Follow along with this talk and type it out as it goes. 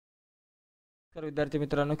तर विद्यार्थी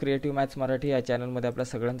मित्रांनो, क्रिएटिव्ह मॅथ्स मराठी या चॅनलमध्ये आपल्या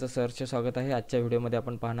सगळ्यांचं सहर्ष स्वागत आहे। आजच्या व्हिडिओमध्ये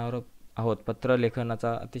आपण पाहणार आहोत पत्र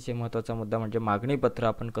लेखनाचा अतिशय महत्त्वाचा मुद्दा म्हणजे मागणी पत्र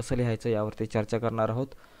आपण कसं लिहायचं यावरती चर्चा करणार आहोत।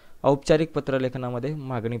 औपचारिक पत्र लेखनामध्ये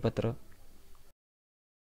मागणी पत्र।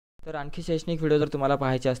 तर आणखी शैक्षणिक व्हिडिओ जर तुम्हाला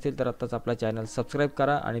पाहायचे असतील तर आत्ताच आपला चॅनल सबस्क्राइब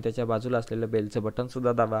करा आणि त्याच्या बाजूला असलेलं बेलचं बटन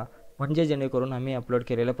सुद्धा दाबा, म्हणजे जेणेकरून आम्ही अपलोड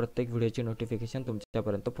केलेल्या प्रत्येक व्हिडिओची नोटिफिकेशन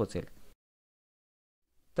तुमच्यापर्यंत पोहोचेल।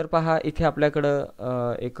 तर पहा, इथे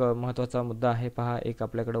आपल्याकडं एक महत्त्वाचा मुद्दा आहे। पहा, एक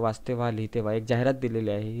आपल्याकडं वाचते व्हा लिहिते व्हा एक जाहिरात दिलेली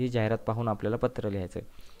आहे। ही जाहिरात पाहून आपल्याला पत्र लिहायचं आहे।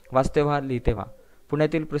 वाचते व्हा लिहिते व्हा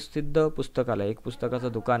पुण्यातील प्रसिद्ध पुस्तकालय, एक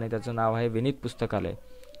पुस्तकाचं दुकान आहे, त्याचं नाव आहे विनीत पुस्तकालय।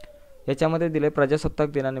 याच्यामध्ये दिले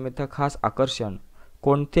प्रजासत्ताक दिनानिमित्त खास आकर्षण,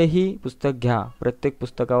 कोणतेही पुस्तक घ्या, प्रत्येक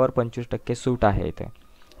पुस्तकावर 25% सूट आहे इथे।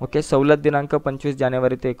 ओके, सवलत दिनांक 25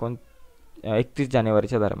 जानेवारी ते 31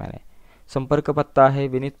 जानेवारीच्या दरम्यान आहे। संपर्क पत्ता आहे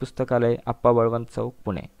विनीत पुस्तकालय, आप्पा बळवंत चौक,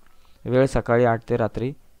 पुणे। वेळ सकाळी 8 ते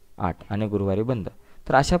रात्री 8 आणि गुरुवारी बंद।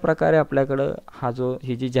 तर अशा प्रकारे आपल्याकडं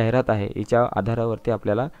ही जी जाहिरात आहे हिच्या आधारावरती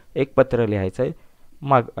आपल्याला एक पत्र लिहायचं आहे,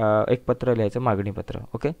 एक पत्र लिहायचं मागणी पत्र।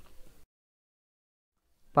 ओके,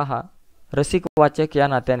 पहा, रसिक वाचक या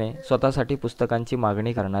नात्याने स्वतःसाठी पुस्तकांची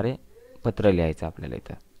मागणी करणारे पत्र लिहायचं आपल्याला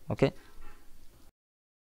इथं। ओके,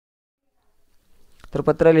 तर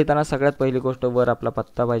पत्र लिहिताना सगळ्यात पहिली गोष्ट वर आपला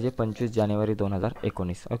पत्ता पाहिजे 25 जानेवारी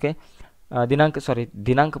 2019। ओके,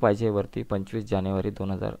 दिनांक पाहिजे वरती 25 जानेवारी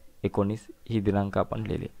 2019 ही दिनांक आपण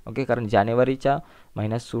लिहिली। ओके, कारण जानेवारीच्या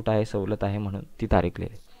महिन्यात सूट आहे, सवलत आहे म्हणून ती तारीख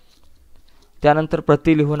लिहिली। त्यानंतर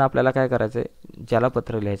प्रति लिहून आपल्याला काय करायचं, ज्याला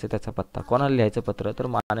पत्र लिहायचं त्याचा पत्ता, कोणाला लिहायचं पत्र, तर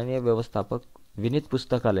माननीय व्यवस्थापक विनीत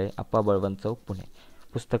पुस्तकालय, आप्पा बळवंत चौक, पुणे।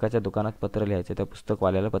 पुस्तकाच्या दुकानात पत्र लिहायचं, त्या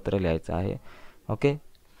पुस्तकवाल्याला पत्र लिहायचं आहे। ओके,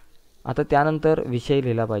 आता त्यानंतर विषय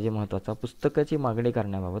लिहिला पाहिजे महत्त्वाचा, पुस्तकाची मागणी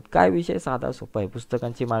करण्याबाबत। काय विषय साधा सोपा आहे,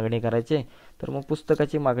 पुस्तकांची मागणी करायची, तर मग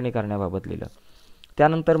पुस्तकाची मागणी करण्याबाबत लिहिलं।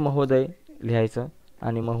 त्यानंतर महोदय लिहायचं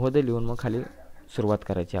आणि महोदय लिहून मग खाली सुरुवात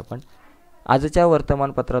करायची आपण। आजच्या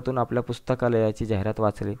वर्तमानपत्रातून आपल्या पुस्तकालयाची जाहिरात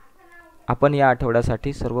वाचली, आपण या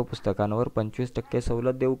आठवड्यासाठी सर्व पुस्तकांवर 25%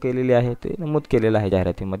 सवलत देऊ केलेली आहे, ते नमूद केलेलं आहे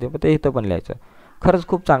जाहिरातीमध्ये, ते इथं पण लिहायचं। खरंच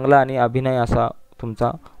खूप चांगला आणि अभिनय असा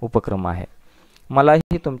तुमचा उपक्रम आहे।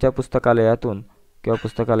 मलाही तुमच्या पुस्तकालयातून किंवा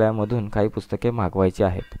पुस्तकालयामधून काही पुस्तके मागवायची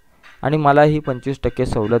आहेत आणि मलाही 25%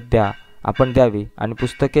 सवलत आपण द्यावी आणि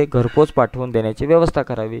पुस्तके घरपोच पाठवून देण्याची व्यवस्था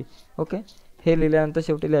करावी। ओके, हे लिहिल्यानंतर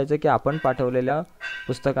शेवटी लिहायचं की आपण पाठवलेल्या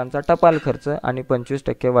पुस्तकांचा टपाल खर्च आणि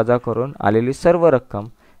 25% वजा करून आलेली सर्व रक्कम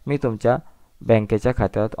मी तुमच्या बँकेच्या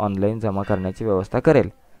खात्यात ऑनलाईन जमा करण्याची व्यवस्था करेल,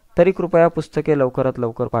 तरी कृपया पुस्तके लवकरात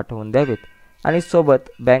लवकर पाठवून द्यावीत आणि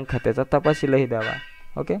सोबत बँक खात्याचा तपशीलही द्यावा।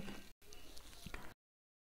 ओके,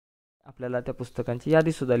 आपल्याला त्या पुस्तकांची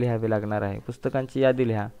यादी सुद्धा लिहावी लागणार आहे। पुस्तकांची यादी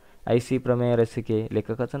लिहा, ऐसी प्रमेय रसिके,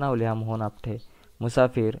 लेखकाचं नाव लिहा मोहन आपटे,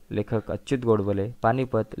 मुसाफिर लेखक अच्युत गोडबोले,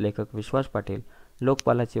 पानिपत लेखक विश्वास पाटील,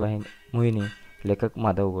 लोकपालाची मोहिनी लेखक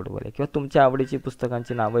माधव गोडबोले, किंवा तुमच्या आवडीची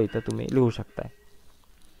पुस्तकांची नावं इथं तुम्ही लिहू शकताय।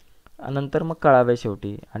 नंतर मग कळावे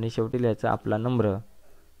शेवटी, आणि शेवटी लिहायचा आपला नंबर,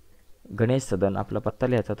 गणेश सदन, आपला पत्ता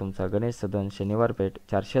लिहायचा तुमचा, गणेश सदन, शनिवार पेठ,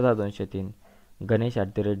 410-203,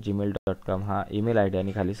 ganesh@gmail.com हा ईमेल ID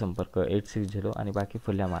आणि खाली संपर्क 860 आणि बाकी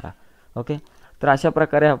फुल्या मारा। ओके, तर अशा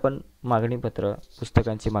प्रकारे आपण मागणी पत्र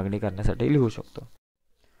पुस्तकांची मागणी करण्यासाठी लिहू शकतो।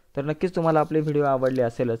 तर नक्कीच तुम्हाला आपले व्हिडिओ आवडले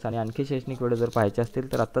असेलच, आणि आणखी शैक्षणिक व्हिडिओ जर पाहायचे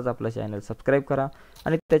असतील तर आत्ताच आपला चॅनल सबस्क्राइब करा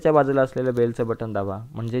आणि त्याच्या बाजूला असलेलं बेलचं बटन दाबा,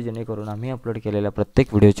 म्हणजे जेणेकरून आम्ही अपलोड केलेल्या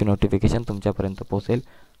प्रत्येक व्हिडिओची नोटिफिकेशन तुमच्यापर्यंत पोहोचेल।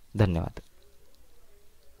 धन्यवाद।